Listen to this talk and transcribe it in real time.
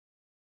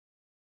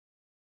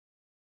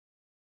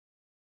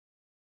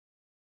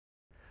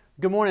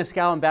Good morning,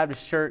 Skyland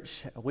Baptist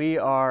Church. We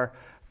are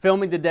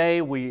filming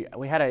today. We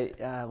had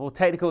a little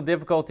technical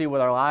difficulty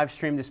with our live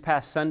stream this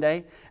past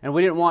Sunday, and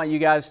we didn't want you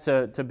guys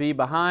to be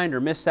behind or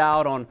miss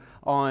out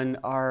on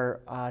our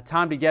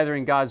time together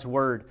in God's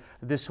Word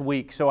this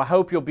week. So I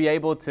hope you'll be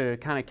able to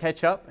kind of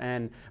catch up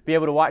and be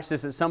able to watch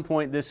this at some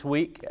point this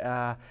week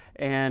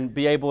and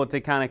be able to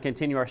kind of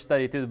continue our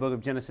study through the book of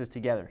Genesis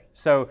together.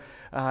 So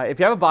if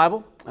you have a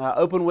Bible,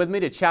 open with me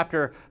to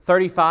chapter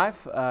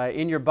 35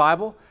 in your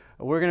Bible.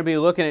 We're going to be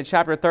looking at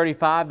chapter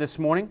 35 this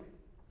morning.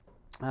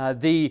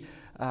 The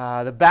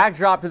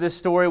backdrop to this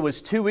story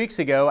was 2 weeks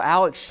ago.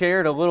 Alex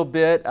shared a little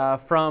bit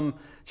from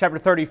chapter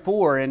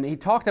 34, and he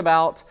talked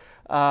about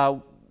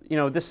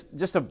this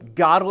just a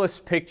godless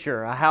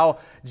picture, how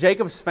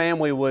Jacob's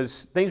family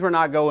things were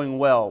not going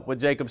well with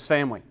Jacob's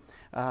family.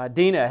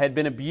 Dinah had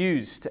been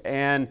abused,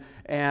 and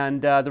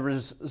the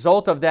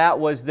result of that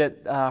was that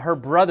her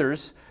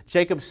brothers,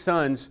 Jacob's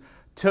sons,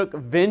 took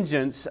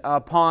vengeance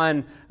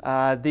upon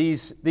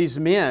these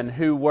men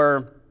who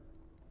were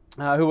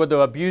the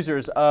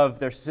abusers of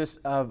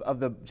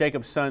the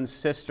Jacob's son's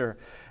sister,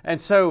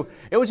 and so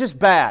it was just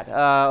bad.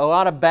 A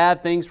lot of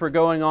bad things were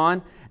going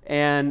on,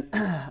 and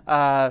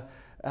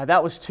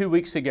that was 2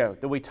 weeks ago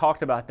that we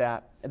talked about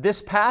that.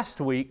 This past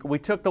week, we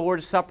took the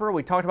Lord's Supper.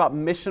 We talked about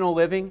missional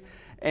living,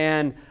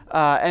 and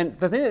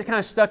the thing that kind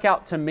of stuck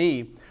out to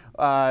me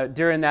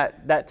during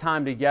that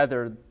time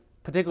together,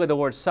 particularly the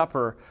Lord's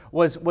Supper,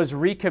 was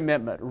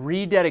recommitment,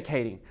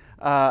 rededicating.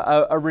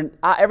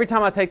 Every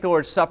time I take the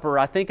Lord's Supper,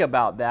 I think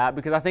about that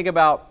because I think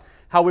about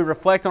how we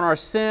reflect on our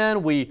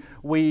sin.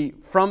 We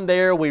from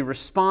there we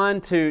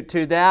respond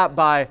to that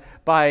by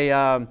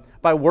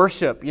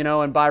worship,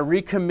 and by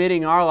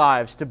recommitting our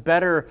lives to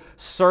better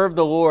serve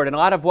the Lord. And a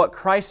lot of what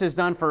Christ has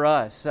done for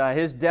us,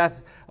 His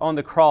death on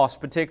the cross,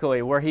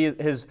 particularly where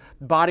His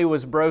body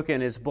was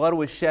broken, His blood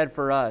was shed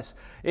for us.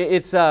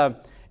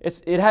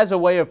 It has a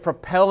way of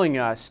propelling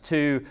us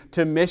to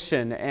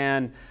mission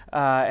and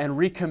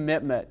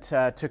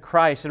recommitment to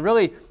Christ. And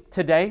really,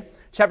 today,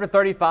 chapter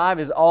 35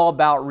 is all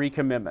about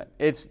recommitment.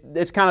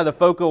 It's kind of the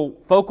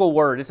focal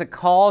word. It's a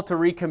call to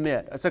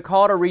recommit. It's a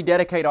call to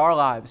rededicate our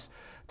lives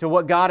to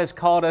what God has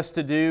called us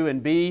to do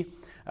and be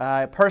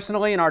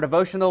personally in our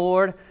devotion to the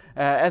Lord,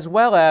 as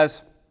well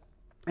as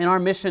in our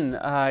mission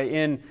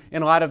in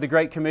light of the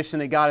Great Commission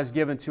that God has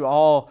given to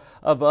all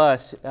of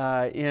us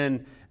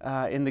in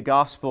the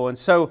gospel. And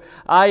so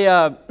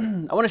I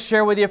want to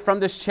share with you from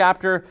this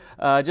chapter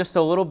just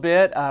a little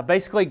bit.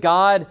 Basically,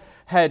 God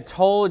had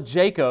told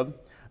Jacob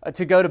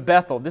to go to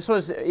Bethel. This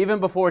was even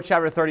before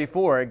chapter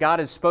 34. God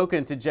had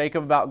spoken to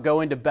Jacob about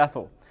going to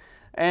Bethel.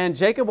 And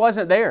Jacob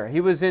wasn't there.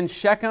 He was in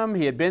Shechem.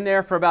 He had been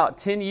there for about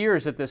 10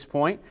 years at this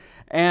point.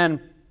 And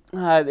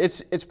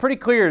it's pretty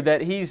clear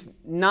that he's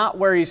not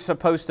where he's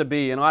supposed to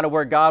be, and a lot of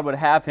where God would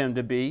have him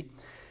to be.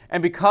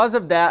 And because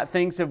of that,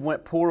 things have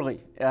went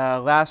poorly.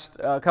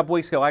 A couple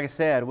weeks ago, like I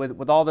said,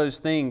 with all those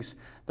things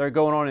that are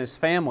going on in his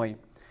family.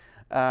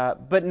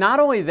 But not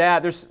only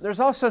that, there's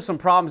also some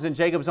problems in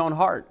Jacob's own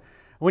heart.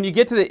 When you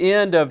get to the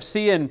end of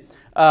seeing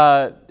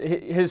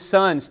his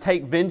sons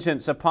take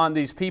vengeance upon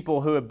these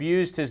people who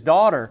abused his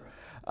daughter,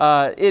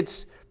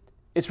 it's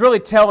really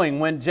telling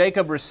when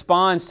Jacob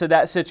responds to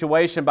that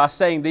situation by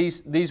saying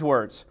these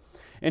words.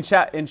 In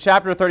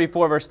chapter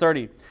 34, verse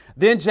 30,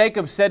 "Then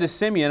Jacob said to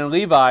Simeon and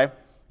Levi,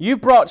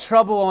 'You've brought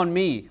trouble on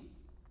me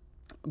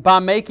by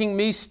making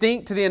me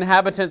stink to the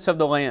inhabitants of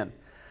the land,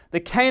 the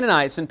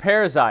Canaanites and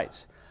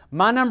Perizzites.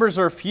 My numbers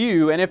are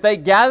few, and if they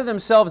gather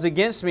themselves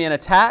against me and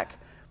attack,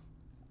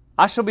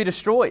 I shall be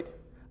destroyed,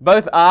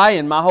 both I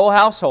and my whole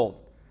household.'"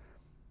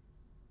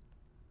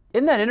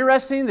 Isn't that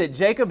interesting that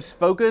Jacob's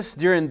focus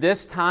during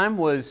this time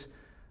was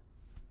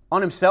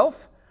on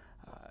himself?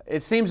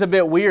 It seems a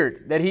bit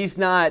weird that he's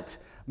not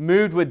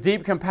moved with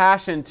deep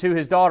compassion to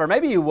his daughter.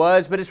 Maybe he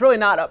was, but it's really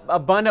not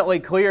abundantly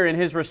clear in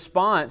his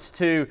response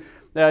to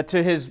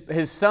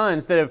his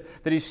sons that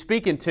he's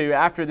speaking to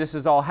after this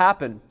has all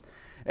happened.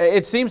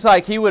 It seems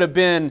like he would have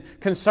been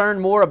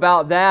concerned more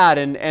about that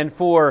and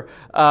for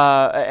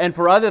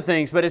other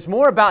things, but it's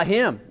more about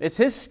him. It's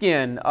his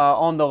skin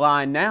on the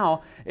line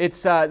now.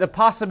 It's the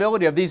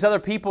possibility of these other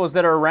peoples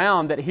that are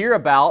around that hear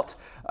about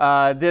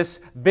this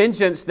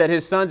vengeance that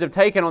his sons have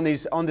taken on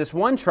this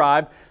one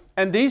tribe,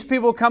 and these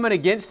people coming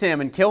against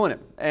him and killing him.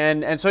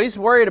 And so he's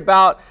worried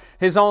about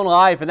his own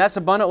life, and that's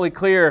abundantly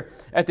clear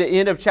at the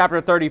end of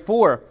chapter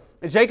 34.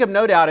 And Jacob,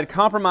 no doubt, had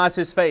compromised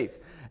his faith.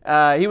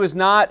 He was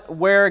not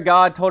where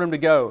God told him to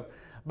go.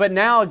 But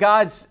now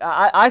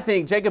I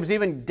think Jacob's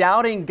even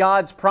doubting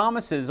God's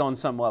promises on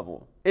some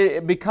level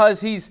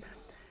because he's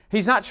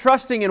not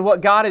trusting in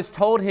what God has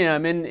told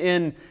him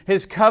in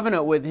His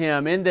covenant with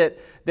him, in that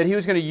He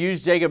was going to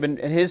use Jacob and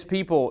his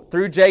people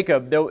through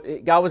Jacob.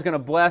 God was going to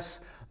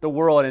bless the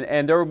world,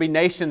 and there will be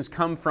nations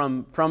come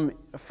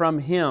from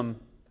him.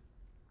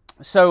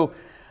 So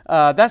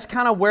that's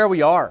kind of where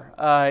we are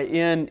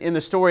in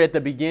the story at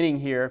the beginning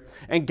here.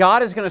 And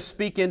God is going to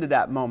speak into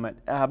that moment.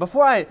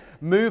 Before I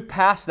move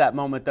past that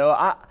moment,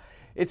 though,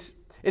 it's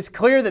it's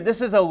clear that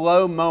this is a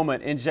low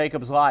moment in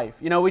Jacob's life.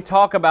 You know, we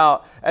talk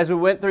about, as we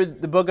went through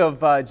the book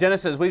of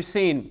Genesis, we've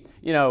seen,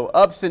 you know,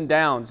 ups and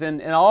downs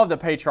in all of the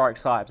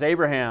patriarchs' lives,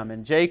 Abraham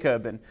and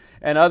Jacob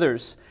and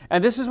others.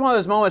 And this is one of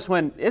those moments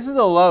when this is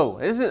a low.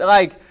 This is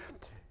like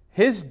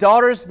his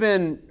daughter's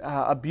been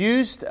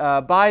abused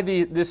by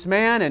this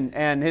man,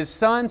 and his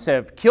sons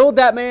have killed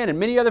that man and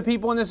many other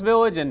people in this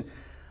village. And,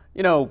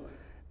 you know,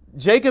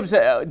 Jacob's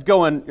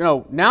going, you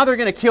know, now they're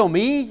going to kill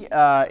me.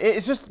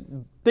 It's just,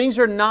 things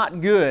are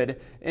not good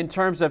in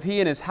terms of he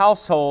and his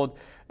household,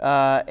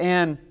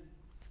 and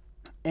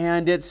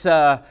it's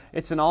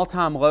an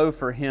all-time low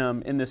for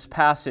him in this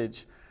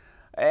passage.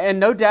 And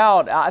no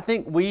doubt, I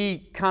think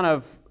we kind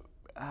of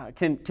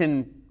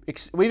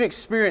we've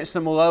experienced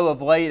some low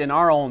of late in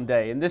our own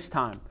day, in this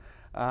time,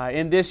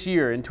 in this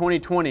year, in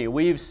 2020.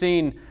 We've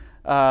seen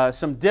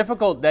some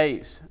difficult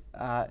days.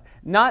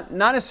 Not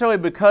necessarily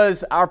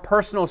because our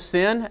personal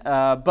sin,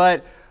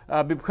 but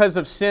because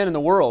of sin in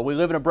the world. We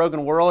live in a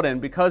broken world,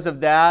 and because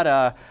of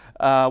that,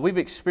 we've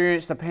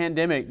experienced a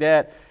pandemic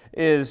that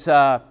is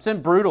it's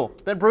been brutal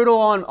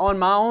on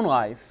my own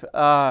life.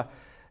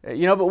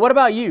 You know, but what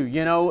about you?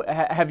 You know,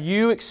 have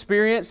you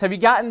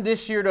gotten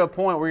this year to a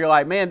point where you're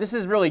like, man, this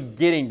is really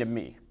getting to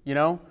me? You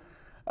know,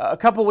 a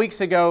couple weeks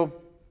ago,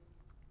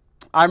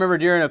 I remember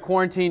during a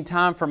quarantine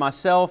time for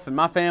myself and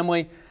my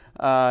family,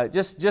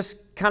 just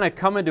kind of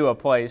coming to a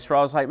place where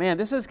I was like, man,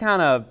 this is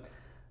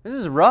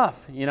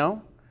rough, you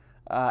know.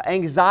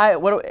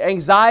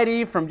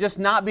 Anxiety from just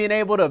not being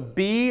able to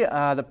be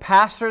the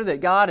pastor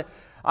that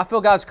I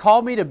feel God's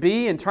called me to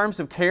be in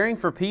terms of caring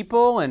for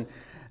people. And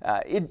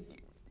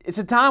it's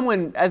a time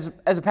when, as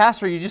a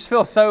pastor, you just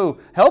feel so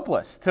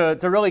helpless to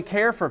really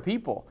care for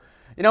people.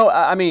 You know,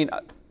 I mean,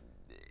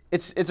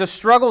 it's a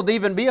struggle to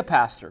even be a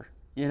pastor,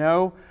 you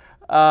know.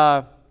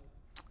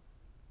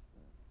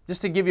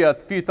 Just to give you a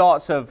few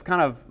thoughts of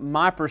kind of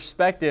my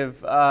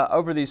perspective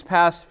over these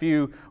past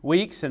few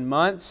weeks and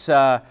months,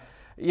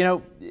 you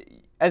know,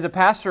 as a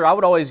pastor, I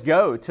would always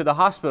go to the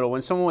hospital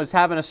when someone was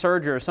having a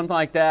surgery or something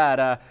like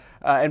that,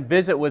 and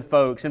visit with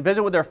folks and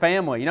visit with their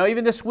family. You know,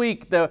 even this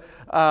week,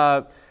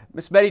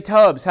 Miss Betty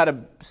Tubbs had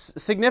a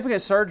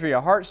significant surgery,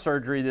 a heart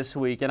surgery this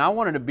week, and I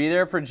wanted to be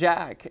there for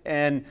Jack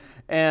and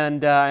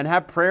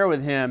have prayer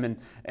with him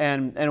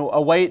and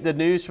await the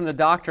news from the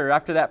doctor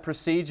after that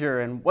procedure,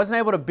 and wasn't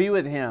able to be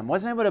with him,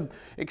 wasn't able to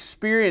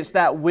experience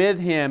that with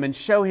him and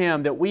show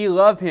him that we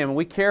love him and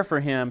we care for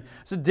him.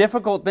 It's a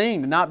difficult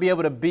thing to not be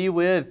able to be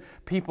with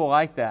people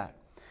like that.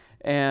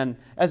 And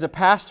as a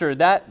pastor,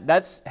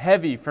 that's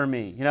heavy for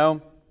me, you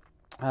know.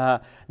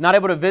 Not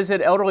able to visit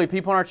elderly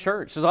people in our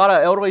church. There's a lot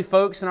of elderly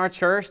folks in our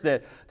church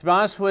that, to be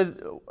honest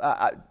with,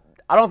 I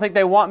don't think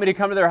they want me to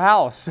come to their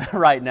house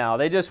right now.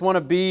 They just want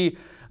to be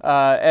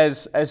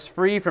as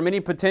free from any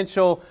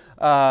potential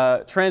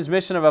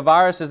transmission of a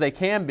virus as they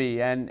can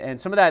be. And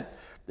some of that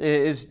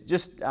is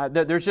just,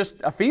 there's just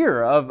a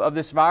fear of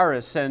this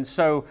virus. And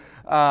so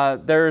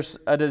there's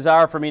a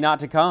desire for me not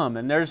to come.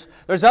 And there's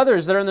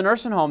others that are in the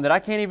nursing home that I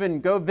can't even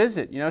go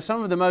visit. You know,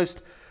 some of the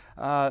most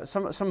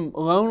some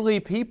lonely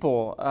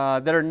people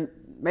that are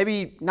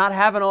maybe not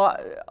having a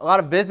lot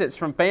of visits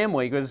from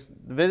family, because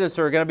the visits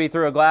are going to be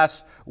through a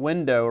glass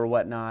window or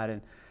whatnot,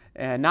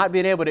 and not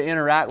being able to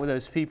interact with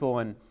those people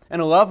and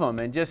love them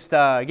and just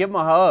give them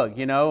a hug,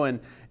 you know, and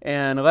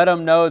let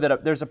them know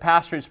that there's a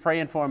pastor who's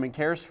praying for them and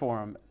cares for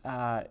them.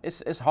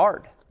 It's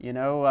hard, you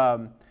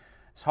know.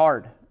 It's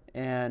hard.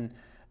 And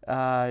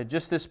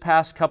just this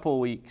past couple of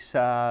weeks,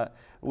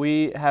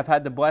 we have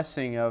had the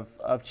blessing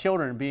of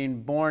children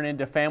being born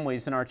into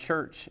families in our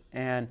church.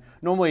 And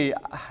normally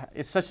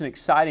it's such an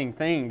exciting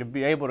thing to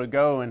be able to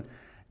go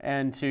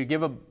and to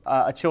give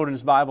a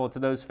children's Bible to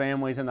those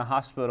families in the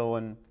hospital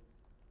and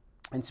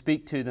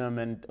speak to them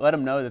and let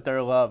them know that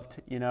they're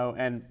loved, you know,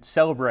 and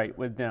celebrate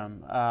with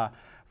them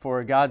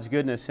for God's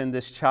goodness in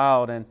this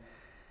child. And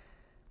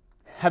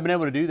have been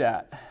able to do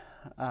that.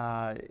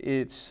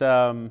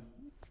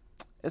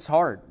 It's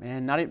hard,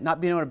 man, not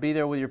being able to be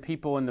there with your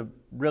people in the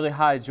really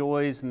high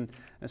joys and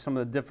some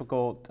of the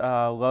difficult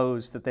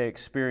lows that they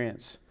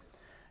experience.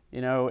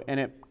 You know,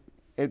 and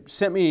it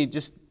sent me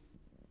just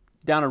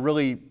down a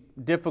really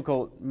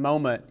difficult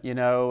moment, you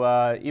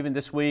know, even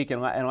this week.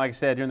 And like I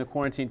said, during the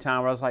quarantine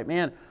time, where I was like,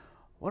 man,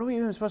 what are we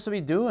even supposed to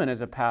be doing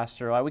as a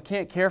pastor? Like, we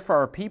can't care for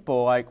our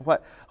people.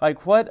 What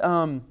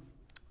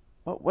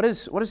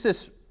is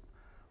this?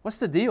 What's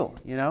the deal,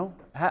 you know?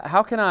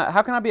 How can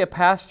I be a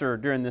pastor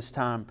during this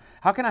time?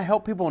 How can I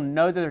help people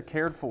know that they're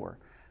cared for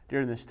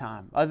during this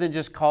time, other than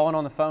just calling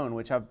on the phone,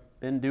 which I've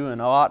been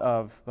doing a lot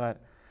of? But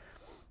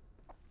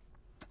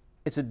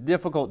it's a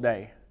difficult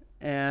day,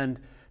 and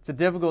it's a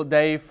difficult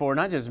day for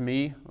not just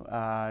me.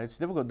 It's a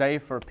difficult day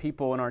for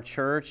people in our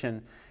church,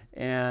 and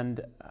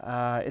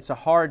it's a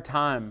hard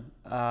time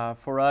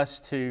for us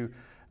to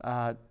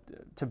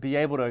be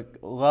able to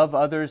love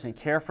others and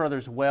care for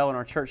others well in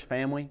our church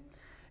family.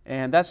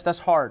 And that's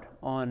hard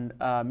on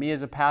me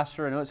as a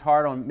pastor. I know it's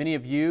hard on many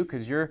of you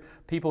because you're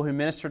people who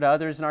minister to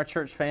others in our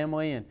church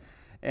family.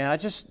 And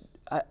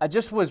I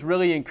just was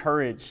really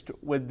encouraged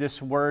with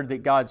this word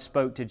that God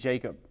spoke to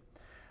Jacob.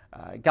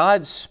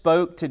 God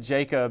spoke to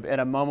Jacob at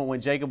a moment when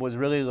Jacob was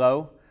really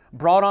low,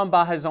 brought on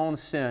by his own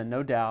sin,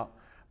 no doubt,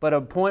 but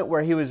a point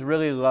where he was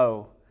really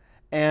low.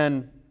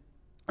 And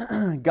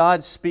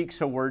God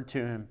speaks a word to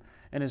him,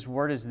 and his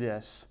word is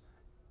this: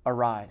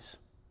 arise.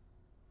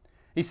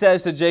 He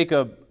says to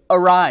Jacob,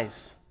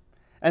 arise.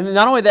 And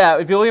not only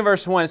that, if you look at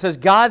verse 1, it says,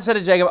 God said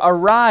to Jacob,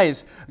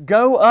 arise,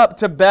 go up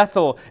to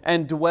Bethel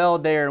and dwell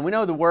there. And we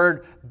know the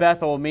word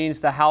Bethel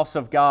means the house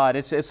of God.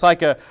 It's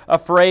like a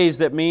phrase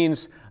that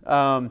means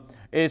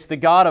it's the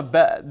God of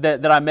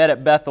that I met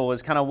at Bethel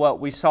is kind of what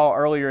we saw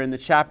earlier in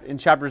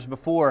chapters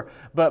before.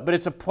 But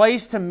it's a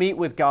place to meet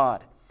with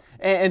God.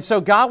 And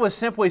so God was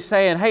simply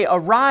saying, hey,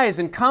 arise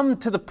and come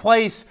to the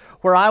place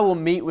where I will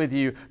meet with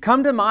you.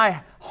 Come to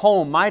my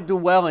home, my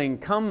dwelling.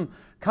 Come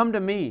to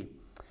me.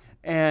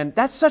 And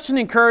that's such an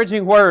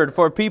encouraging word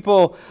for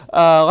people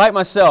like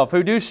myself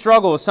who do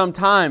struggle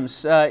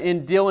sometimes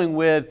in dealing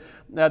with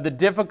the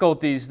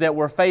difficulties that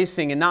we're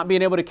facing and not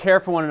being able to care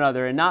for one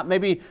another and not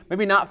maybe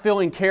not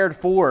feeling cared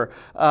for.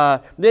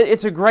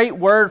 It's a great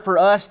word for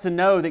us to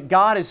know that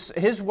God is,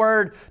 His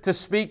word to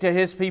speak to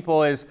His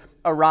people is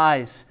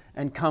arise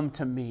and come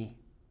to me.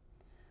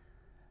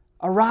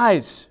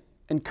 Arise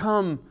and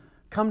come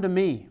to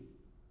me.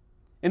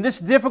 In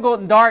this difficult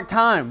and dark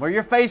time where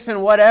you're facing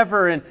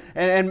whatever and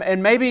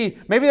maybe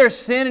there's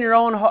sin in your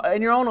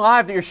own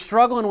life that you're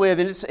struggling with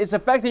and it's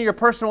affecting your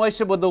personal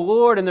relationship with the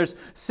Lord and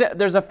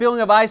there's a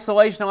feeling of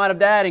isolation out of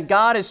that and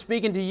God is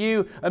speaking to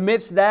you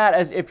amidst that.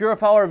 As if you're a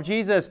follower of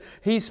Jesus,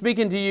 He's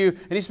speaking to you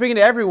and He's speaking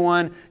to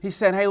everyone. He's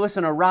saying, hey,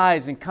 listen,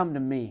 arise and come to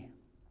me.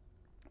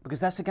 Because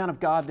that's the kind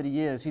of God that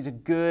He is. He's a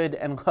good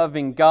and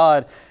loving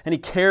God, and He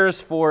cares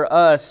for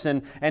us,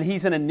 and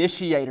He's an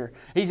initiator.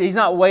 He's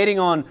not waiting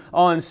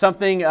on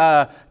something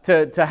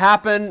to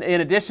happen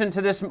in addition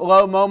to this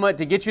low moment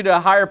to get you to a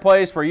higher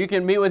place where you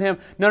can meet with Him.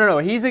 No.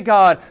 He's a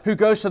God who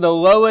goes to the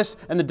lowest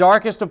and the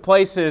darkest of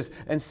places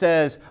and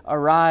says,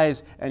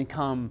 arise and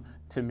come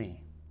to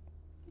me.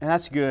 And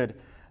that's good.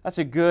 That's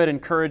a good,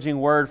 encouraging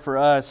word for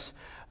us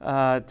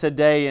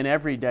today and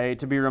every day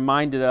to be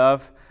reminded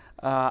of.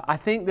 I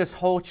think this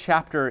whole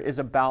chapter is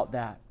about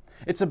that.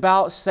 It's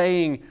about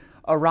saying,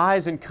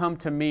 arise and come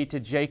to me, to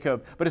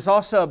Jacob. But it's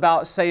also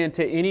about saying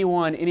to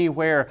anyone,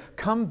 anywhere,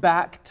 come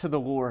back to the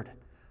Lord.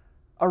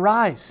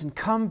 Arise and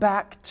come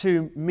back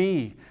to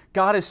me.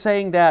 God is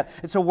saying that.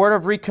 It's a word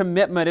of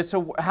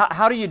recommitment.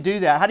 How do you do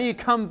that? How do you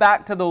come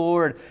back to the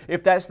Lord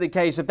if that's the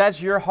case? If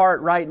that's your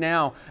heart right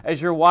now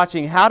as you're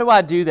watching, how do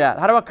I do that?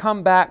 How do I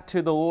come back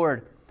to the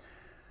Lord?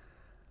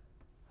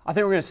 I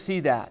think we're going to see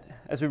that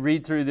as we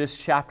read through this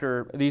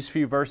chapter, these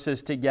few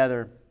verses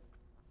together.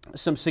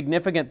 Some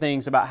significant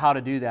things about how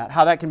to do that,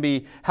 how that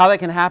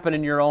can happen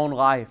in your own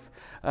life.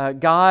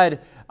 God,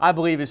 I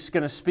believe, is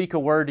going to speak a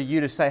word to you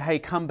to say, hey,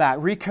 come back,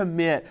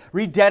 recommit,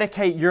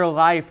 rededicate your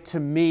life to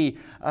me.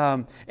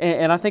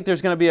 And I think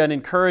there's going to be an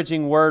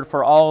encouraging word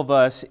for all of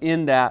us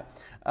in that,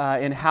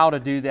 in how to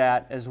do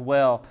that as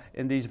well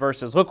in these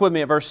verses. Look with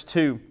me at verse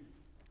 2.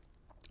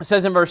 It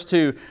says in verse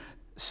 2,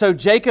 so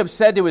Jacob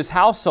said to his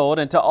household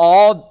and to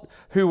all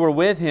who were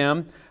with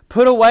him,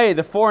 put away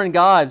the foreign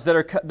gods that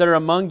are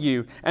among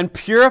you, and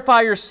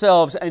purify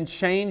yourselves and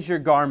change your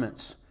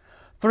garments.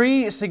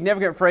 Three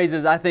significant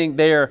phrases, I think,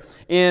 there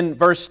in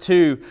verse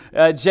 2.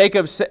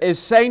 Jacob is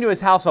saying to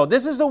his household,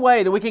 this is the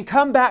way that we can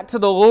come back to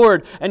the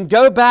Lord and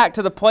go back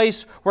to the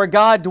place where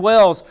God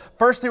dwells.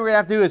 First thing we're going to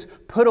have to do is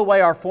put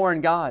away our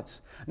foreign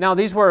gods. Now,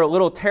 these were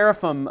little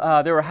teraphim.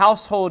 They were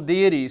household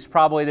deities,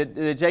 probably,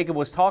 that Jacob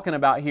was talking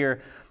about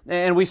here.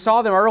 And we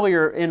saw them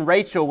earlier in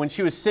Rachel when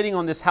she was sitting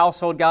on this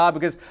household god,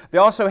 because they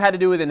also had to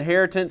do with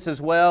inheritance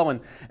as well.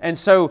 And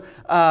so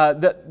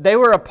they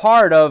were a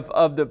part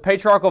of the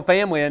patriarchal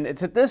family. And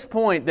it's at this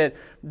point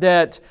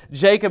that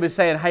Jacob is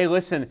saying, hey,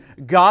 listen,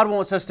 God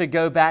wants us to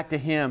go back to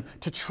Him,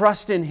 to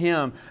trust in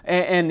Him.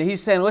 And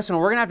he's saying, listen,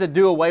 we're going to have to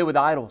do away with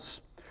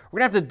idols. We're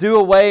going to have to do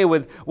away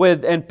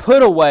with and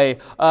put away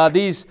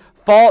these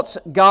false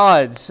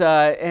gods,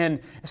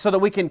 and so that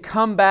we can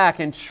come back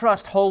and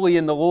trust wholly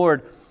in the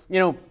Lord. You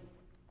know,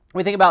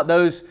 we think about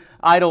those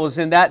idols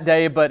in that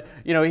day, but,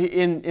 you know,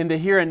 in the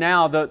here and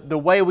now, the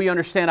way we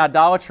understand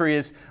idolatry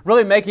is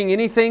really making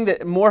anything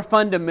that more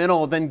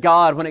fundamental than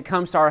God when it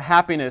comes to our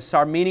happiness,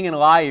 our meaning in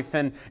life,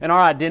 and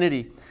our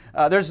identity.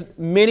 There's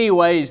many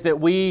ways that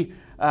we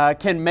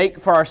can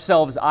make for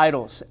ourselves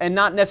idols and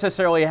not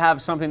necessarily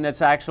have something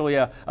that's actually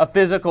a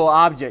physical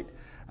object.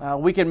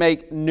 We can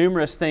make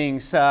numerous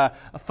things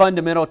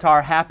fundamental to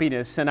our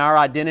happiness and our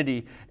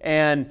identity.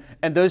 And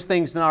those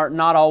things are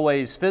not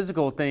always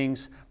physical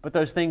things, but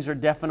those things are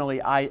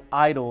definitely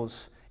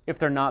idols if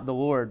they're not the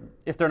Lord,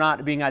 if they're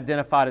not being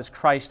identified as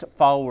Christ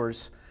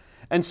followers.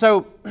 And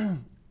so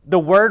the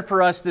word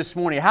for us this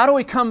morning, how do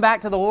we come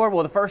back to the Lord?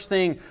 Well, the first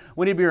thing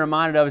we need to be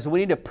reminded of is we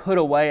need to put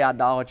away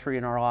idolatry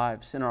in our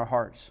lives, in our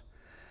hearts.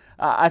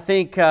 I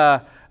think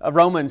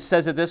Romans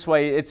says it this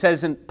way. It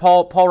says, and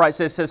Paul writes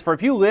this, says, "For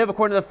if you live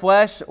according to the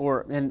flesh,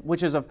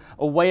 which is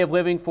a way of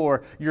living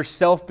for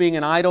yourself being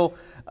an idol,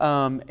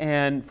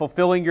 and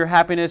fulfilling your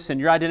happiness and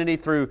your identity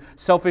through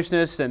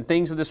selfishness and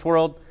things of this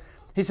world,"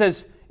 he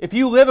says, "if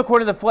you live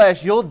according to the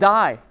flesh, you'll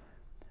die.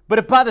 But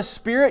if by the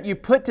Spirit you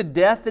put to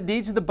death the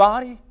deeds of the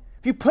body,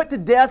 if you put to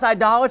death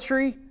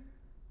idolatry,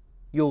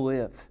 you'll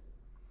live."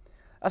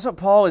 That's what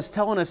Paul is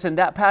telling us in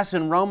that passage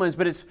in Romans,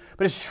 but it's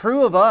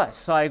true of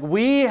us. Like,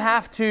 we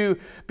have to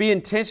be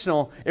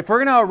intentional. If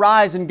we're going to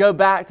arise and go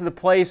back to the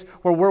place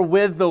where we're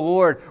with the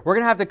Lord, we're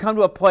going to have to come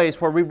to a place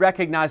where we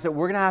recognize that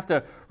we're going to have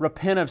to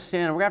repent of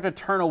sin. We're going to have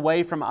to turn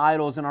away from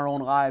idols in our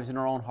own lives, in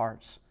our own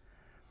hearts.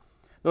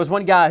 There was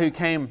one guy who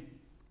came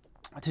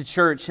to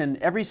church, and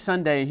every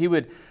Sunday he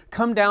would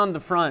come down the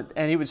front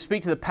and he would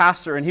speak to the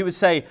pastor, and he would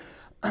say,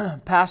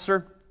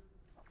 "Pastor,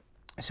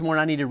 this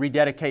morning I need to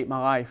rededicate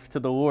my life to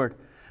the Lord."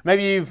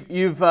 Maybe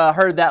you've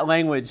heard that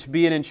language,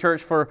 being in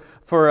church for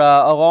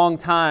a long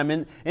time.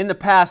 In the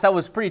past, that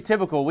was pretty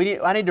typical.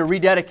 I need to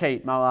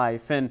rededicate my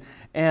life, and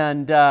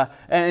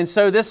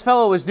so this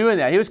fellow was doing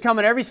that. He was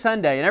coming every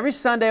Sunday, and every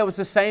Sunday it was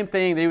the same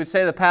thing that he would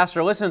say to the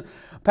pastor. "Listen,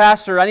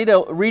 Pastor, I need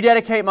to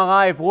rededicate my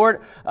life. Lord,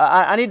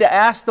 I need to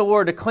ask the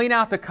Lord to clean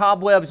out the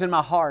cobwebs in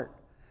my heart."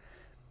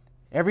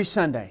 Every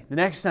Sunday, the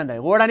next Sunday,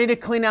 "Lord, I need to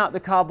clean out the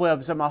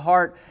cobwebs of my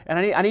heart, and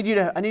I need you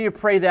to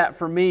pray that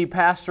for me,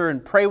 Pastor,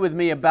 and pray with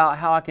me about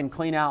how I can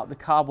clean out the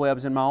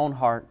cobwebs in my own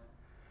heart."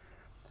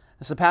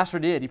 As the pastor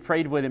did, he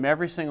prayed with him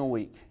every single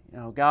week.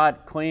 "God,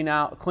 clean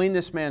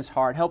this man's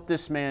heart, help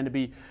this man to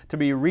be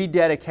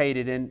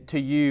rededicated to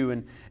you,"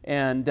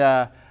 and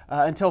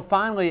until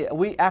finally,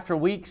 after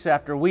weeks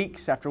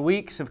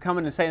of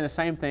coming and saying the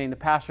same thing, the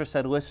pastor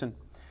said, "Listen,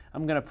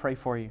 I'm going to pray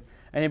for you,"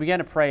 and he began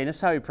to pray, and this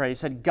is how he prayed. He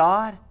said,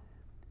 "God,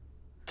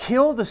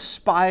 kill the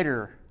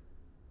spider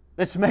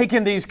that's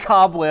making these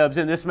cobwebs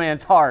in this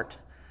man's heart."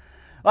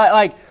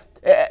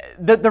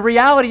 The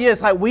reality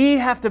is, we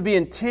have to be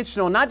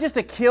intentional, not just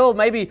to kill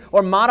maybe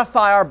or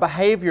modify our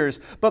behaviors,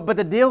 but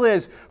the deal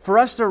is for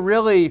us to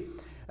really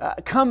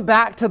come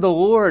back to the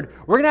Lord.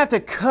 We're going to have to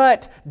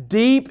cut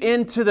deep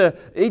in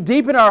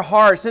our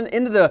hearts,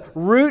 into the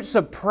roots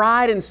of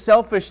pride and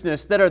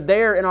selfishness that are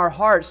there in our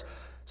hearts,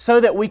 so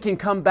that we can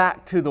come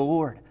back to the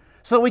Lord,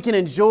 so that we can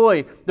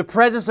enjoy the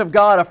presence of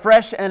God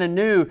afresh and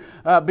anew,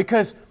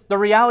 because the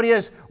reality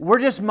is we're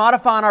just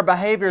modifying our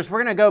behaviors.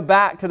 We're going to go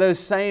back to those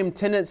same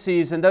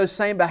tendencies and those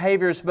same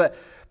behaviors, but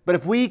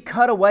if we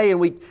cut away and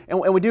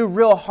we do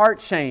real heart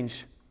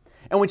change,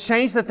 and we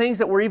change the things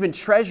that we're even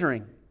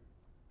treasuring,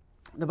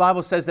 the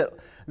Bible says that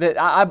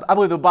I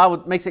believe the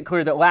Bible makes it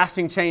clear that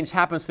lasting change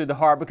happens through the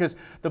heart, because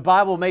the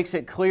Bible makes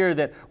it clear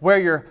that where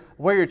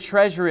your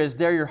treasure is,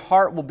 there your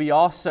heart will be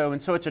also.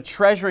 And so it's a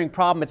treasuring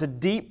problem. It's a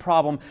deep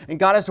problem. And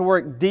God has to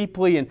work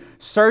deeply and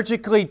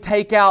surgically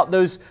take out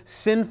those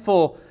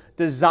sinful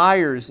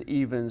desires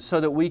even, so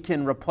that we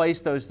can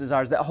replace those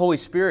desires, that Holy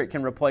Spirit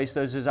can replace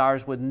those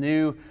desires with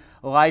new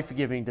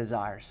life-giving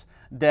desires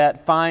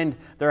that find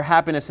their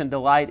happiness and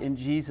delight in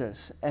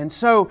Jesus. And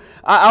so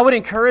I would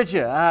encourage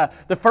you,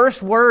 the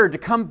first word to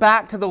come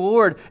back to the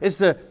Lord is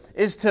to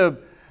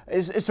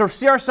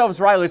see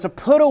ourselves rightly, is to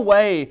put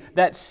away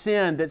that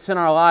sin that's in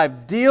our life.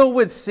 Deal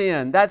with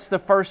sin. That's the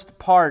first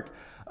part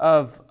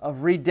of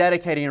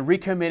rededicating and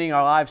recommitting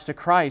our lives to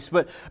Christ.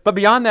 But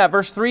beyond that,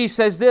 verse 3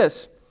 says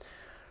this,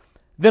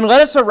 "Then let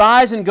us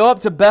arise and go up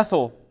to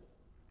Bethel,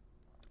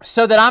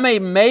 so that I may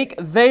make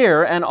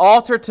there an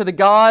altar to the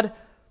God,"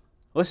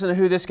 listen to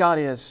who this God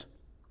is,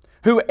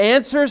 "who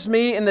answers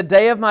me in the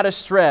day of my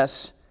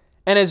distress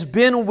and has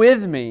been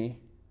with me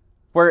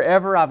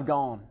wherever I've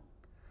gone."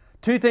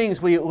 Two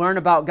things we learn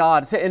about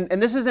God.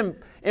 And this is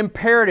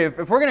imperative.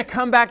 If we're going to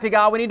come back to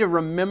God, we need to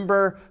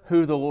remember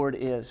who the Lord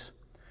is.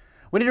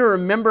 We need to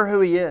remember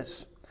who He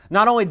is.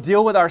 Not only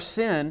deal with our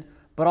sin,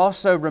 but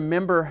also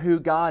remember who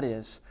God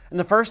is. And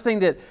the first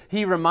thing that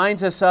he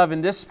reminds us of in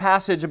this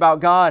passage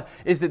about God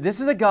is that this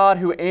is a God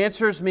who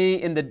answers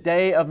me in the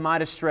day of my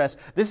distress.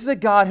 This is a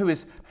God who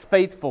is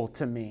faithful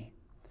to me.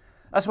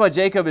 That's what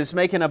Jacob is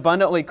making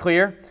abundantly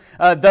clear.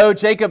 Though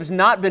Jacob's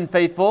not been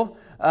faithful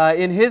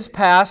in his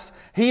past,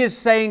 he is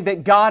saying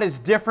that God is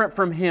different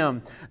from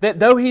him. That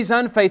though he's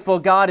unfaithful,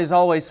 God is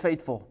always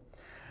faithful.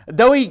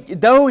 Though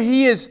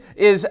he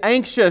is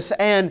anxious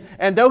and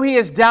though he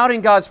is doubting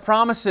God's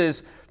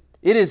promises,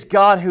 it is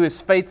God who is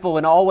faithful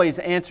and always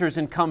answers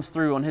and comes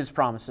through on His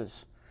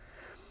promises.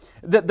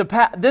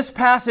 This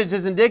passage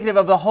is indicative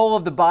of the whole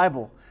of the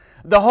Bible.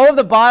 The whole of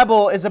the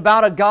Bible is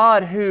about a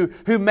God who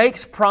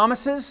makes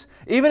promises.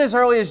 Even as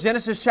early as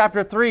Genesis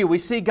chapter 3, we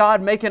see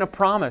God making a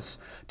promise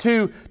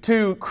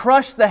to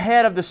crush the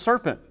head of the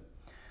serpent.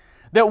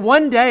 That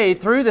one day,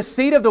 through the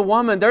seed of the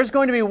woman, there's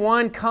going to be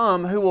one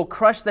come who will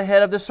crush the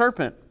head of the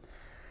serpent.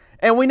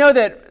 And we know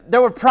that there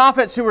were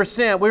prophets who were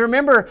sent.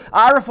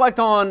 I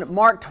reflect on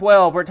Mark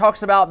 12, where it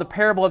talks about the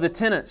parable of the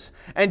tenants.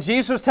 And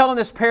Jesus was telling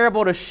this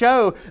parable to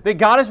show that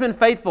God has been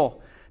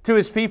faithful to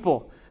His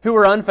people. who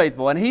were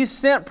unfaithful. And He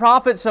sent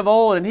prophets of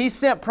old, and He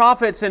sent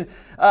prophets, and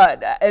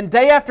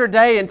day after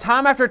day and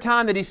time after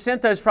time that He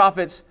sent those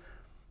prophets,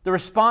 the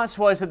response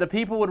was that the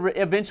people would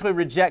eventually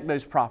reject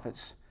those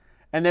prophets,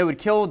 and they would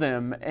kill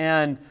them,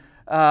 and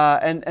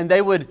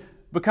they would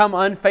become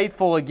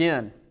unfaithful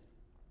again.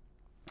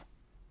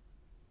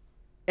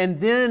 And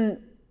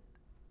then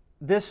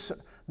this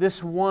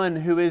one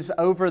who is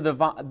over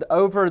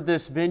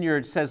this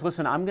vineyard says,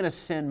 listen, I'm going to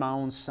send my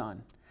own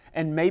son,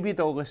 and maybe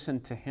they'll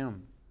listen to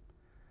him.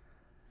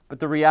 But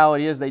the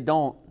reality is they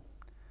don't.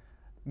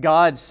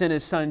 God sent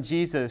His Son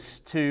Jesus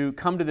to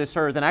come to this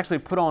earth and actually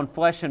put on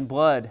flesh and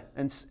blood,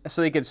 and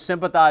so He could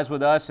sympathize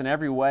with us in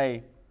every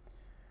way.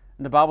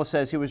 And the Bible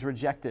says He was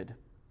rejected,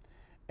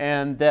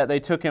 and that they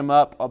took Him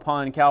up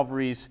upon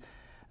Calvary's,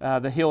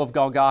 the hill of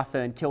Golgotha,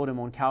 and killed Him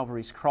on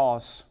Calvary's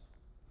cross.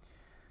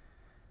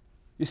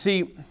 You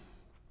see,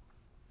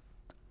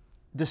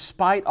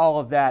 despite all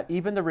of that,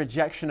 even the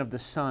rejection of the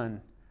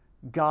Son,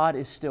 God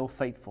is still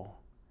faithful.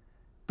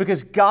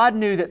 Because God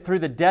knew that through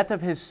the death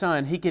of His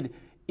Son, He could,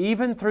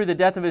 even through the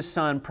death of His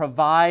Son,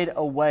 provide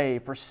a way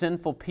for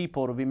sinful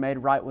people to be made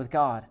right with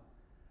God.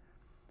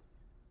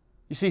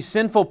 You see,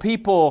 sinful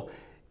people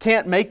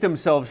can't make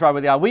themselves right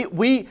with God.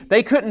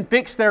 They couldn't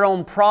fix their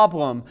own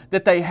problem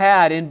that they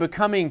had in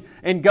becoming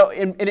and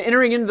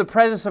entering into the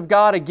presence of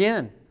God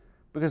again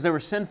because they were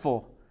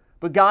sinful.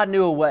 But God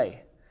knew a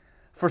way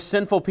for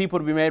sinful people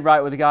to be made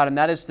right with God, and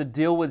that is to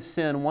deal with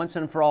sin once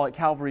and for all at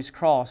Calvary's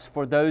cross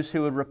for those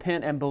who would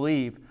repent and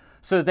believe,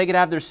 so that they could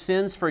have their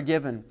sins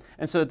forgiven,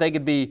 and so that they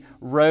could be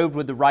robed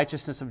with the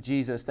righteousness of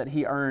Jesus that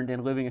He earned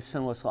in living a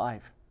sinless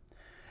life.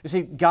 You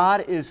see,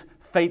 God is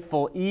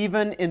faithful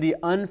even in the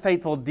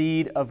unfaithful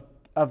deed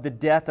of the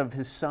death of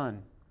His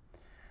Son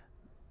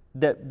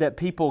that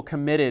people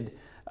committed,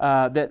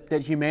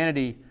 that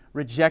humanity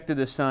rejected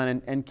the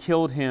Son and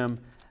killed Him.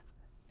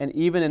 And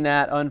even in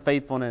that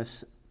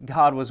unfaithfulness,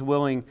 God was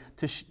willing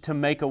to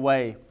make a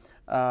way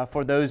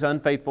for those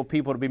unfaithful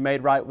people to be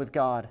made right with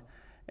God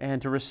and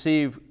to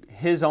receive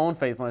His own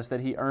faithfulness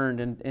that He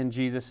earned in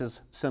Jesus'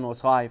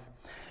 sinless life.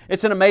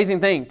 It's an amazing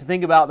thing to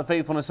think about the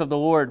faithfulness of the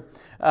Lord.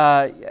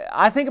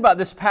 I think about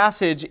this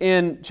passage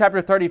in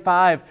chapter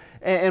 35,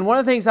 and one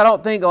of the things I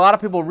don't think a lot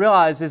of people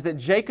realize is that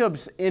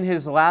Jacob's in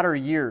his latter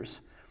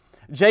years.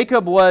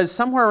 Jacob was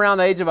somewhere around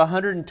the age of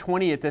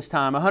 120 at this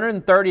time,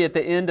 130 at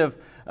the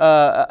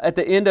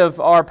end of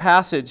our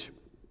passage.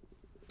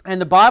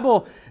 And the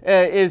Bible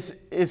is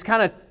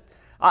kind of,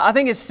 I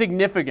think it's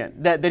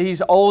significant that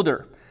he's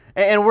older.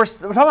 And we're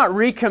talking about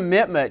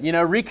recommitment,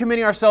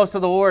 recommitting ourselves to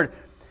the Lord.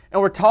 And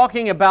we're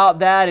talking about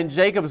that in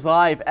Jacob's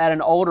life at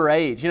an older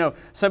age.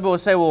 Some people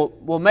say,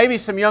 well, maybe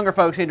some younger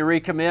folks need to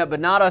recommit,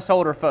 but not us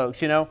older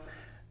folks,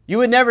 You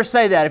would never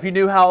say that if you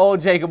knew how old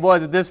Jacob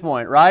was at this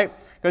point, right?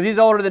 Because he's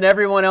older than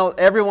everyone else,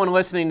 everyone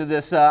listening to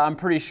this, I'm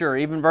pretty sure,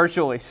 even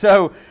virtually.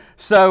 So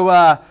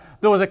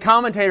there was a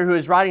commentator who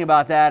was writing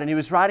about that, and he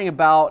was writing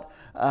about,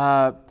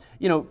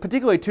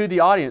 particularly to the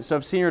audience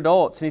of senior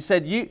adults. And he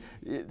said,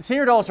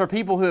 senior adults are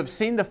people who have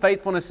seen the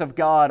faithfulness of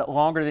God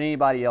longer than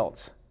anybody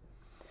else.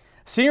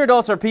 Senior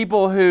adults are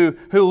people who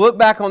look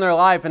back on their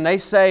life and they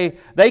say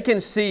they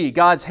can see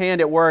God's hand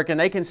at work, and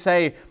they can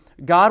say,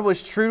 God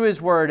was true to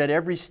His word at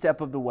every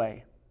step of the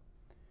way.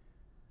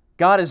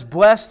 God has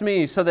blessed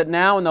me so that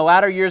now in the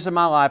latter years of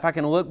my life, I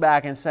can look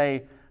back and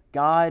say,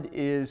 God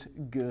is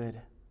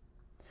good.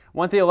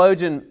 One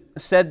theologian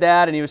said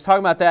that, and he was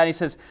talking about that, and he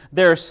says,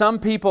 there are some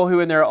people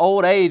who in their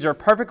old age are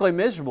perfectly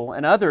miserable,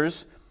 and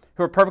others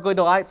who are perfectly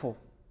delightful.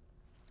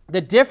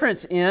 The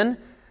difference in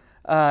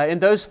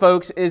those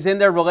folks is in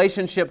their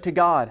relationship to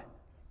God.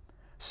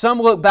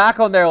 Some look back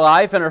on their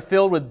life and are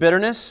filled with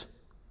bitterness.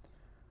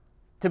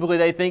 Typically,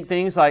 they think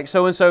things like,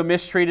 so-and-so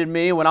mistreated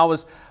me when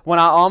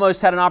I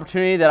almost had an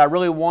opportunity that I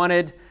really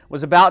wanted,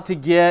 was about to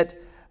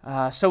get,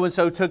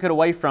 so-and-so took it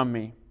away from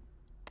me.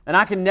 And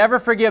I can never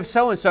forgive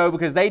so-and-so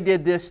because they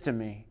did this to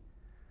me.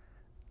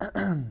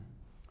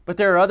 But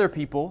there are other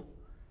people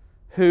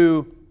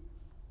who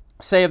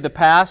say of the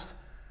past,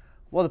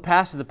 well, the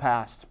past is the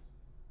past.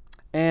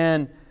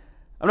 And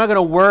I'm not going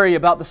to worry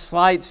about the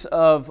slights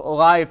of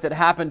life that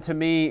happened to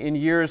me in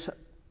years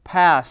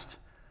past.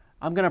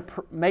 I'm going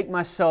to make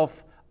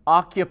myself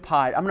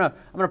occupied. I'm going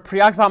to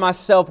preoccupy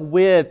myself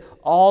with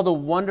all the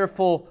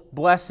wonderful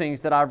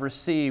blessings that I've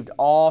received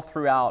all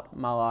throughout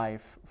my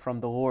life from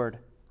the Lord.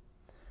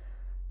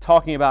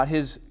 Talking about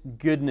His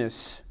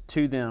goodness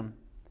to them.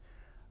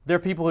 There are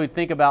people who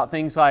think about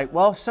things like,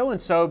 well,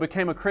 so-and-so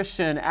became a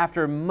Christian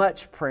after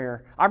much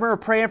prayer. I remember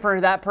praying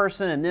for that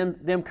person and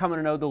them coming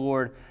to know the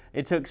Lord.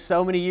 It took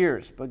so many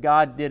years, but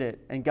God did it,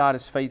 and God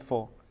is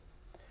faithful.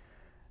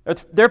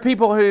 There are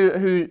people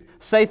who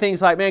say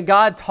things like, man,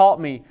 God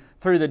taught me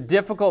through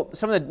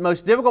some of the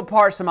most difficult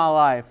parts of my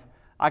life.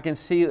 I can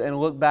see and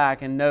look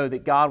back and know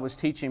that God was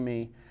teaching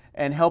me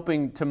and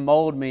helping to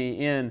mold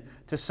me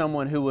into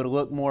someone who would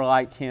look more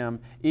like Him.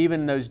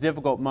 Even in those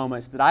difficult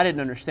moments that I didn't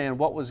understand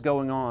what was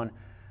going on,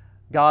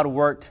 God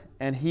worked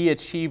and He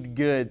achieved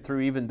good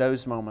through even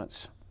those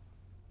moments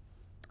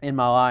in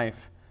my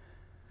life.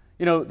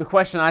 The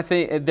question I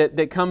think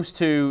that comes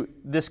to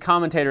this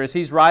commentator as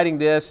he's writing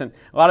this, and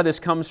a lot of this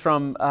comes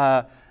from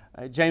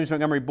James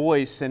Montgomery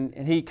Boyce,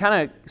 and he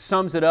kind of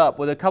sums it up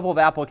with a couple of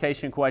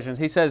application questions.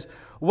 He says,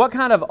 what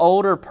kind of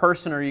older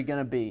person are you going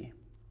to be?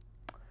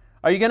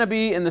 Are you going to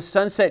be in the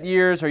sunset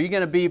years? Are you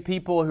going to be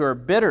people who are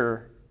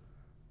bitter?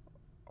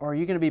 Or are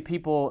you going to be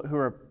people who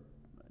are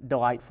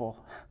delightful,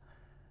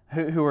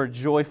 who are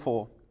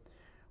joyful?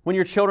 When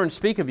your children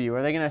speak of you,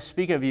 are they going to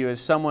speak of you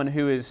as someone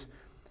who is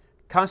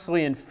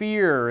constantly in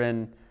fear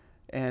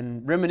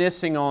and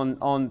reminiscing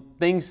on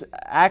things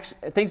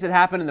that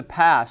happened in the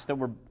past that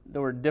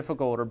were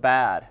difficult or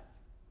bad?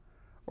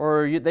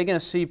 Or are they going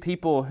to see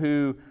people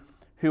who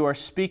are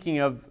speaking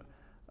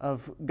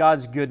of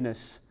God's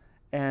goodness,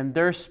 and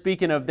they're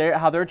speaking of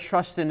how they're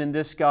trusting in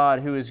this God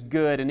who is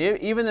good, and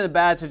even in the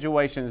bad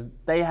situations,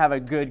 they have a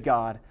good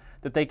God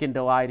that they can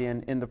delight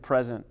in the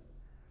present?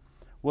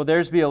 Will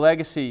theirs be a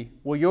legacy?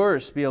 Will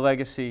yours be a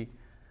legacy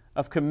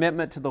of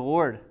commitment to the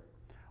Lord?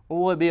 Or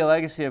will it be a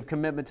legacy of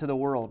commitment to the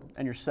world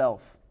and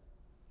yourself?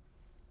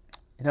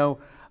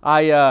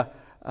 I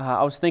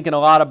was thinking a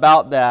lot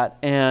about that,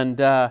 and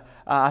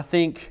I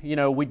think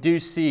we do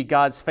see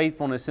God's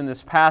faithfulness in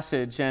this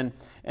passage, and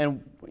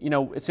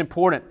it's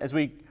important as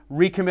we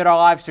recommit our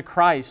lives to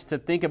Christ to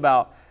think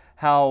about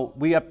how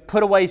we have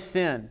put away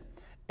sin,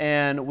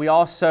 and we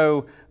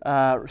also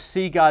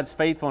see God's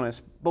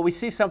faithfulness. But we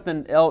see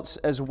something else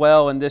as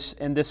well in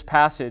this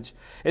passage.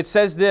 It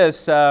says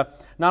this, not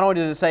only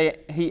does it say,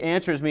 He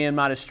answers me in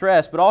my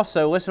distress, but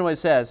also, listen to what it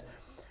says,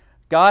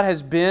 God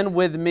has been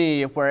with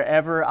me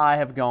wherever I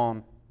have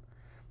gone.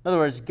 In other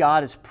words,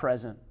 God is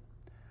present.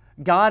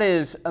 God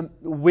is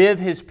with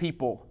His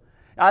people.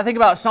 I think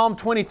about Psalm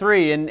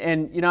 23,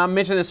 and I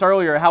mentioned this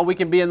earlier, how we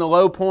can be in the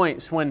low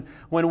points when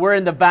we're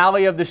in the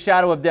valley of the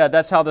shadow of death.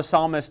 That's how the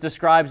psalmist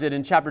describes it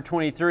in chapter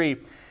 23.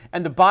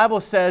 And the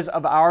Bible says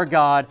of our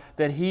God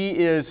that He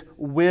is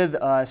with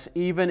us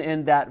even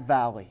in that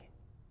valley.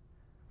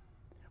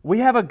 We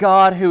have a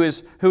God who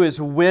is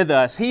with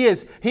us. He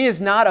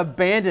has not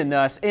abandoned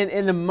us.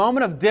 In the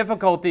moment of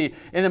difficulty,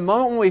 in the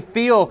moment when we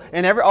feel,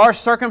 and our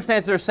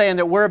circumstances are saying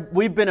that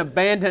we've been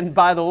abandoned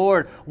by the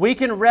Lord, we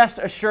can rest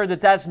assured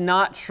that that's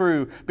not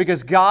true,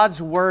 because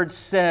God's Word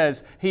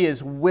says He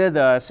is with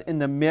us in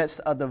the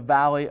midst of the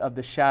valley of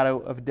the shadow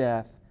of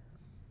death.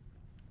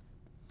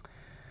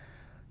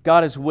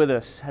 God is with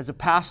us. As a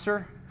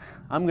pastor,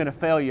 I'm going to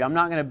fail you. I'm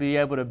not going to be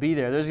able to be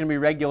there. There's going to be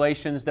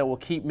regulations that will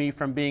keep me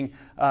from being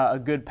a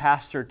good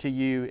pastor to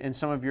you in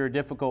some of your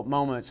difficult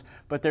moments.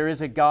 But there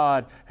is a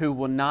God who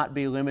will not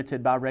be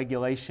limited by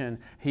regulation.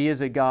 He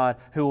is a God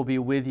who will be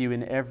with you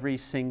in every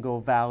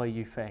single valley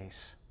you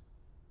face.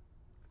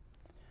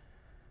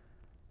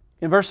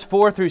 In verse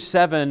 4 through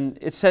 7,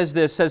 it says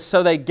this,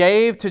 so they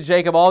gave to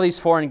Jacob all these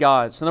foreign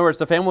gods. In other words,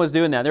 the family was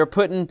doing that. They were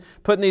putting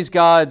these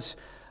gods,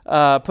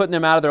 putting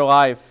them out of their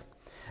life.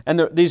 And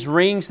these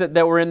rings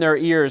that were in their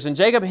ears. And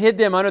Jacob hid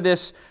them under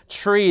this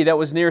tree that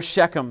was near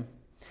Shechem.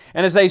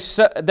 And as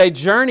they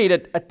journeyed,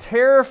 a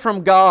terror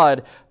from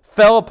God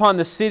fell upon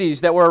the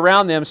cities that were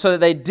around them, so that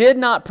they did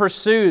not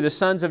pursue the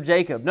sons of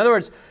Jacob. In other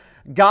words,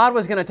 God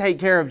was going to take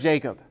care of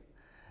Jacob.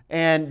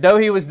 And though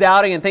he was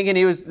doubting and thinking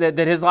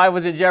that his life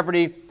was in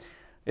jeopardy,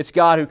 it's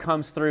God who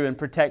comes through and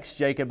protects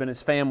Jacob and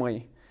his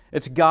family.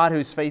 It's God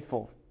who's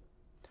faithful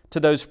to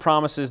those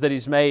promises that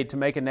He's made to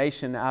make a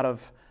nation out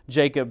of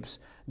Jacob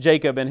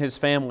and his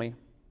family.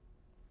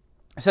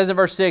 It says in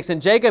verse 6,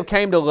 and Jacob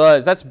came to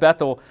Luz, that's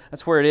Bethel,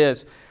 that's where it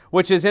is,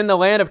 which is in the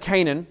land of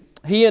Canaan,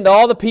 he and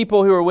all the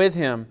people who were with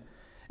him.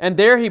 And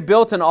there he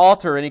built an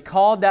altar, and he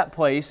called that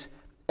place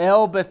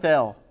El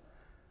Bethel,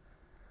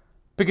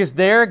 because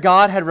there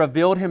God had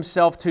revealed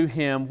Himself to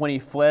him when he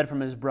fled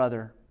from his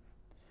brother.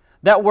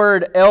 That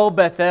word El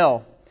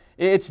Bethel,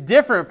 it's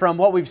different from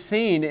what we've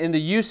seen in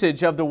the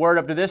usage of the word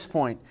up to this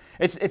point.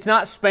 It's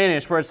not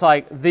Spanish where it's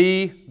like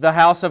the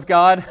house of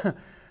God.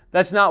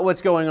 That's not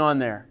what's going on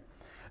there.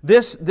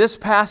 This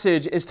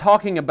passage is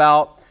talking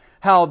about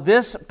how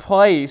this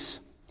place,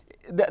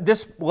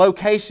 this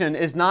location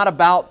is not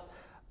about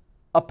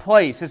a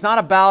place. It's not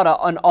about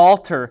an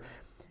altar.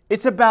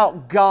 It's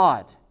about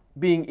God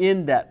being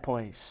in that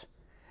place.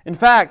 In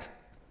fact,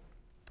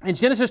 in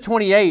Genesis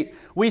 28,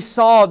 we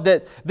saw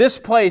that this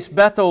place,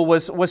 Bethel,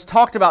 was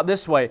talked about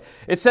this way.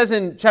 It says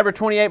in chapter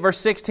 28, verse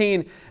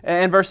 16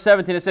 and verse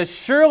 17, it says,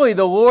 surely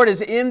the Lord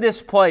is in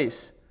this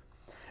place.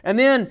 And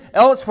then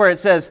elsewhere it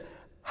says,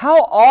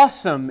 how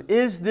awesome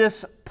is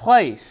this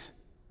place?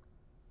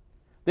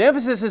 The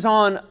emphasis is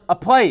on a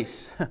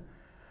place.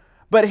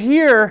 But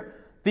here,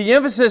 the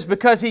emphasis,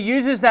 because he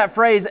uses that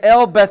phrase,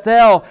 El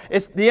Bethel,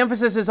 the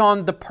emphasis is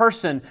on the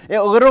person.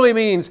 It literally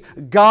means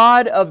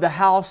God of the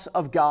house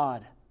of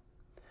God.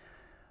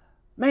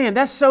 Man,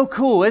 that's so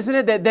cool, isn't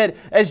it? That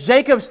as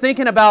Jacob's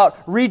thinking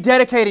about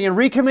rededicating and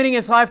recommitting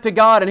his life to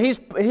God, and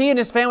he and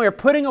his family are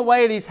putting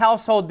away these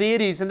household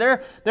deities, and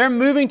they're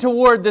moving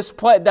toward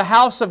the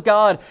house of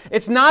God.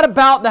 It's not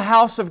about the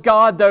house of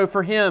God, though,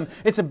 for him.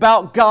 It's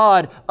about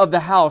God of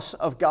the house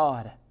of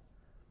God.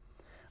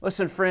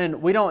 Listen,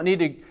 friend, we don't need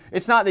to,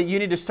 it's not that you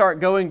need to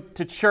start going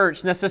to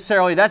church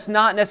necessarily. That's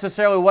not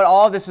necessarily what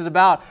all this is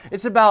about.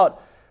 It's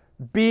about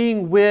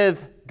being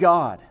with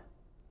God.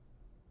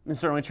 And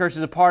certainly church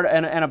is a part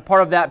and a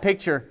part of that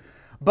picture.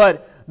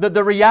 But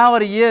the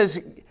reality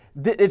is,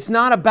 it's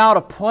not about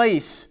a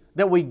place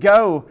that we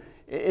go.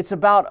 It's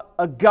about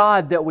a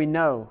God that we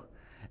know.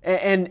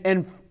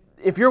 And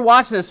if you're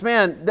watching this,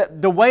 man,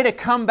 the way to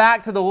come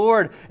back to the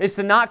Lord is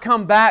to not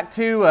come back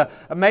to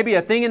maybe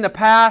a thing in the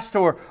past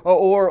or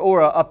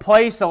a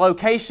place, a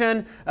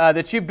location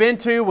that you've been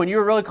to when you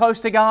were really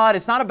close to God.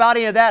 It's not about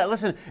any of that.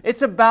 Listen,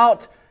 it's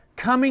about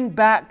coming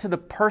back to the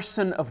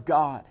person of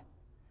God.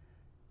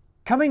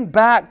 Coming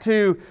back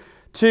to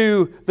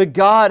the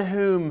God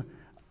whom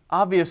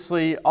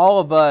obviously all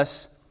of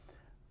us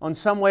on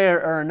some way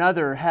or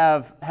another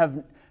have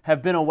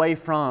been away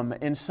from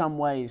in some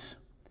ways.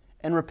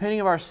 And repenting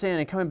of our sin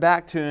and coming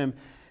back to Him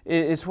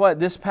is what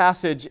this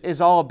passage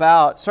is all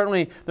about.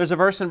 Certainly, there's a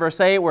verse in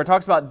verse 8 where it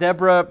talks about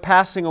Deborah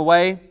passing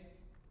away.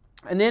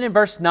 And then in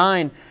verse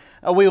 9,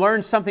 we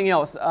learn something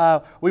else.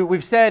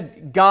 We've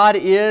said God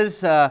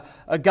is a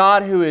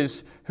God who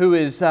is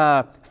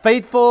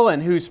faithful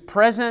and who's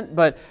present.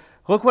 But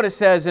look what it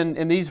says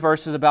in these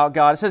verses about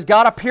God. It says,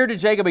 God appeared to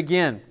Jacob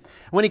again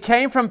when he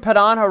came from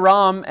Paddan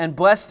Aram and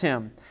blessed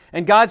him.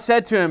 And God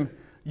said to him,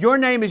 your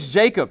name is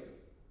Jacob.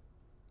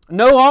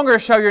 No longer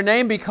shall your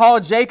name be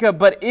called Jacob,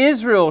 but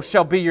Israel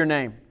shall be your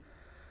name.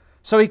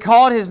 So he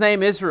called his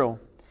name Israel.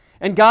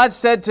 And God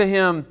said to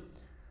him,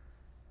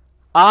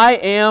 I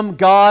am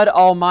God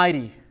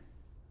Almighty.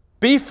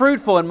 Be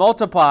fruitful and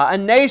multiply. A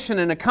nation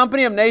and a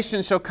company of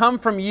nations shall come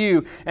from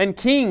you, and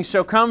kings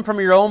shall come from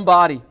your own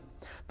body.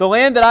 The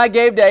land that I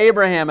gave to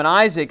Abraham and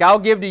Isaac, I'll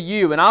give to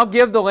you, and I'll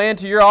give the land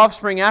to your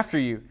offspring after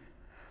you.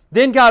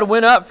 Then God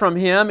went up from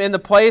him in the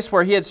place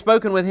where he had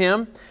spoken with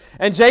him,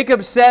 and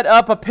Jacob set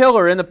up a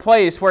pillar in the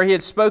place where he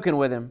had spoken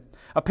with him,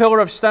 a pillar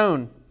of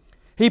stone.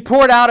 He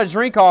poured out a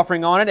drink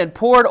offering on it and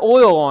poured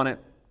oil on it.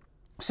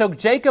 So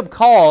Jacob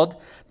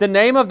called the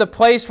name of the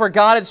place where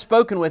God had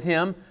spoken with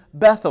him,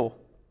 Bethel.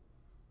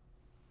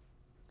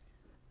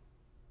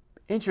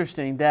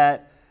 Interesting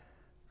that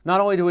not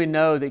only do we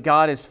know that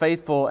God is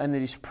faithful and that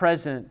He's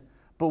present,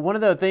 but one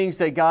of the things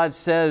that God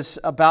says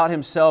about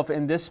Himself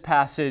in this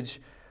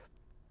passage,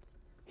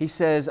 He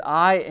says,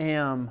 I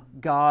am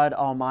God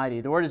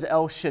Almighty. The word is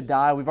El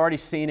Shaddai. We've already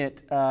seen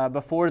it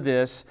before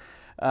this.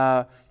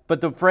 But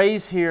the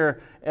phrase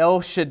here,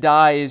 El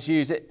Shaddai, is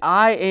used.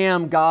 I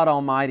am God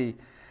Almighty.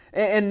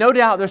 And no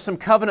doubt there's some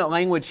covenant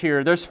language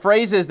here. There's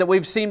phrases that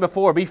we've seen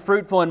before. Be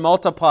fruitful and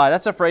multiply.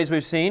 That's a phrase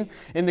we've seen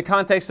in the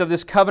context of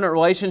this covenant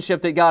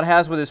relationship that God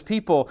has with His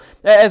people.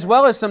 As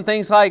well as some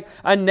things like,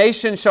 a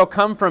nation shall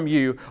come from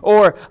you,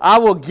 or I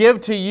will give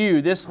to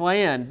you this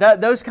land.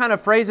 Those kind of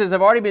phrases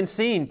have already been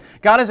seen.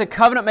 God is a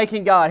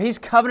covenant-making God. He's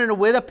covenanted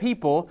with a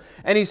people,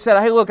 and He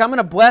said, hey, look, I'm going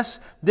to bless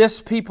this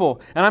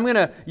people, and I'm going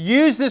to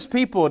use this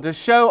people to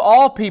show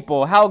all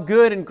people how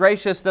good and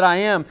gracious that I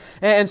am.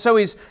 And so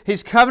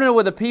He's covenanted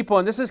with a people.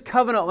 And this is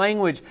covenant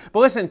language. But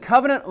listen,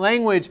 covenant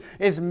language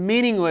is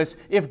meaningless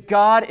if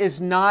God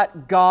is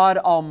not God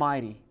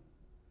Almighty.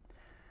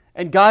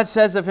 And God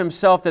says of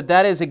Himself that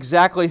that is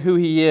exactly who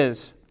He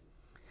is.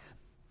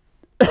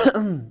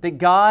 That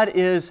God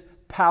is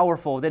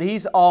powerful, that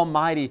He's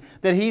almighty,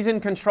 that He's in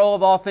control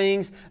of all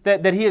things,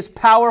 that He is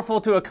powerful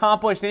to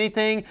accomplish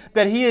anything,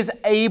 that He is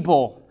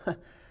able.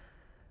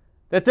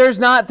 That there's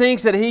not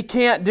things that He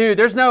can't do.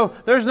 There's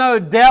no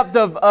depth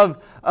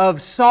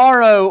of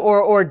sorrow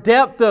or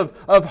depth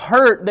of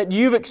hurt that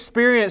you've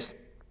experienced,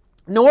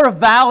 nor a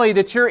valley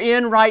that you're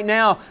in right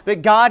now,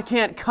 that God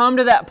can't come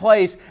to that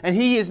place and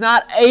He is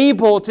not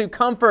able to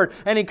comfort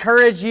and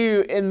encourage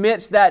you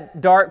amidst that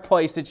dark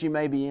place that you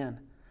may be in.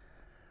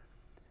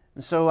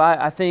 And so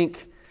I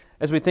think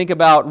as we think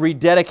about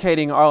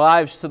rededicating our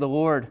lives to the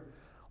Lord,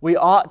 we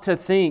ought to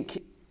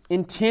think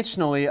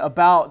intentionally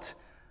about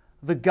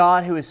the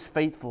God who is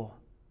faithful,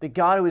 the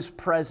God who is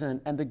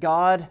present, and the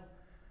God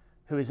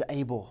who is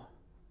able.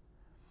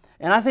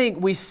 And I think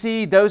we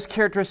see those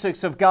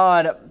characteristics of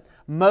God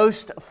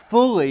most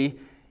fully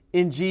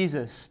in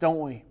Jesus, don't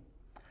we?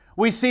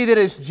 We see that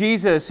it's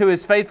Jesus who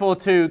is faithful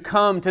to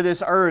come to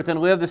this earth and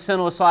live the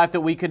sinless life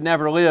that we could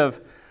never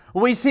live.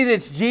 We see that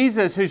it's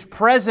Jesus who's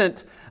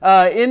present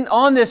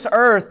on this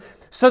earth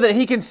so that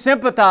He can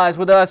sympathize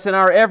with us in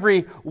our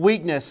every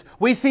weakness.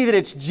 We see that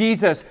it's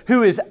Jesus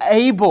who is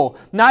able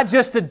not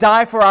just to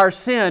die for our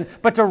sin,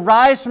 but to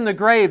rise from the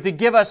grave to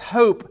give us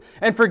hope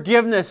and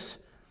forgiveness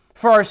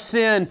for our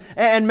sin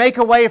and make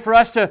a way for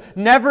us to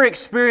never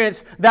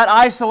experience that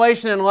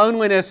isolation and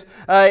loneliness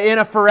in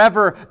a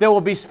forever that will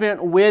be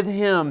spent with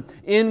Him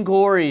in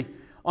glory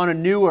on a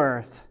new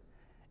earth,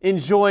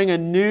 enjoying a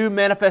new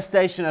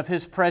manifestation of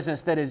His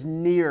presence that is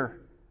near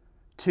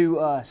to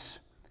us.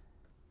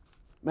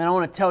 Man, I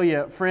want to tell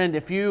you, friend,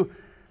 if you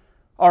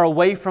are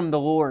away from the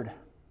Lord,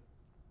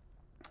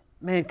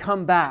 man,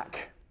 come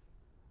back.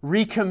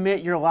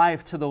 Recommit your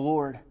life to the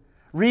Lord.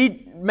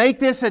 Make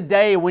this a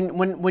day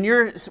when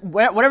you're,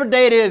 whatever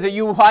day it is that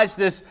you watch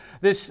this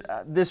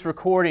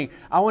recording.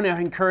 I want to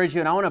encourage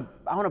you, and I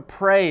want to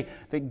pray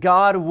that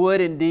God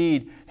would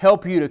indeed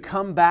help you to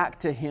come back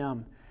to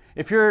Him.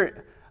 If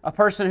you're a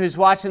person who's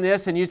watching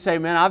this and you'd say,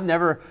 man, I've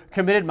never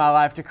committed my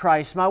life to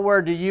Christ, my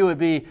word to you would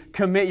be,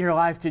 commit your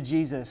life to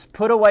Jesus.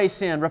 Put away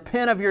sin,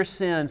 repent of your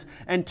sins,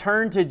 and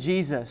turn to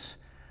Jesus.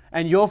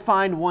 And you'll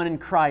find one in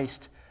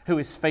Christ who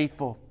is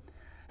faithful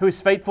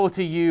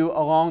to you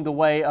along the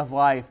way of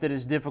life that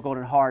is difficult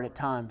and hard at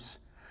times,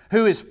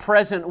 who is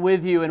present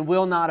with you and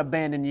will not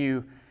abandon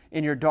you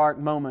in your dark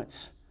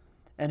moments,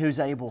 and who's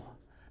able,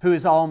 who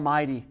is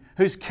almighty,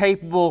 who's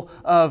capable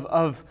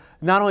of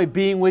not only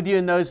being with you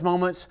in those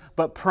moments,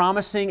 but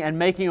promising and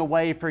making a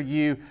way for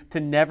you to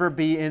never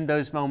be in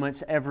those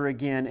moments ever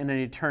again in an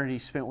eternity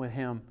spent with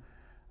Him.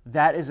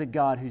 That is a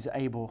God who's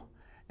able,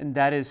 and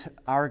that is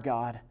our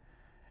God.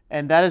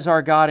 And that is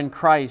our God in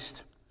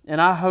Christ. And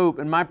I hope,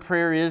 and my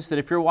prayer is that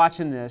if you're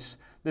watching this,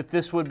 that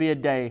this would be a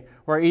day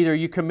where either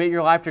you commit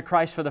your life to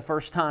Christ for the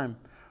first time,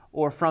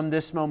 or from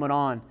this moment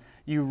on,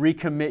 you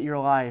recommit your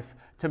life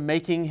to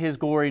making His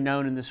glory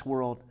known in this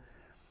world,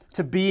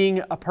 to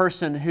being a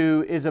person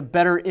who is a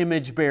better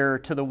image bearer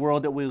to the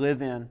world that we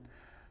live in,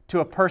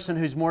 to a person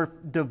who's more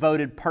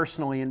devoted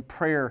personally in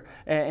prayer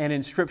and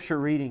in Scripture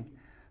reading,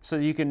 so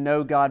that you can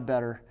know God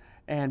better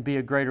and be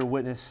a greater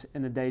witness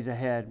in the days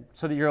ahead,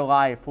 so that your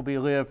life will be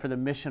lived for the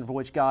mission for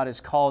which God has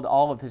called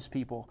all of His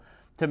people,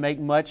 to make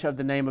much of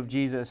the name of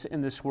Jesus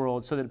in this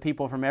world, so that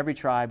people from every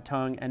tribe,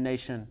 tongue, and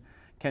nation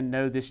can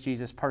know this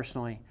Jesus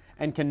personally,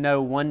 and can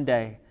know one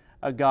day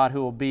a God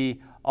who will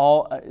be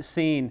all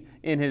seen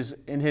in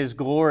His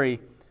glory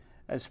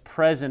as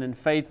present and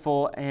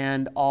faithful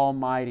and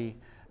almighty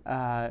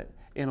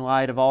in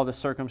light of all the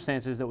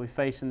circumstances that we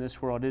face in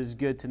this world. It is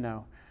good to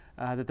know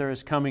that there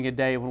is coming a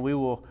day when we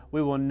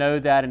will know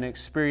that in an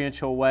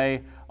experiential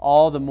way,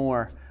 all the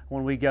more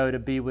when we go to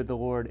be with the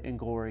Lord in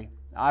glory.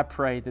 I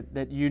pray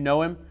that you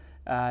know Him,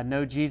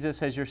 know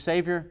Jesus as your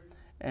Savior,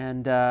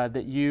 and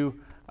that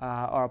you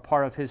are a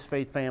part of His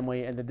faith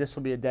family, and that this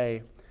will be a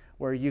day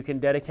where you can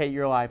dedicate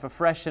your life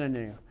afresh and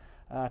anew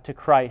to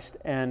Christ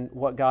and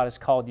what God has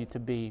called you to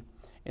be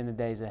in the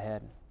days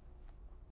ahead.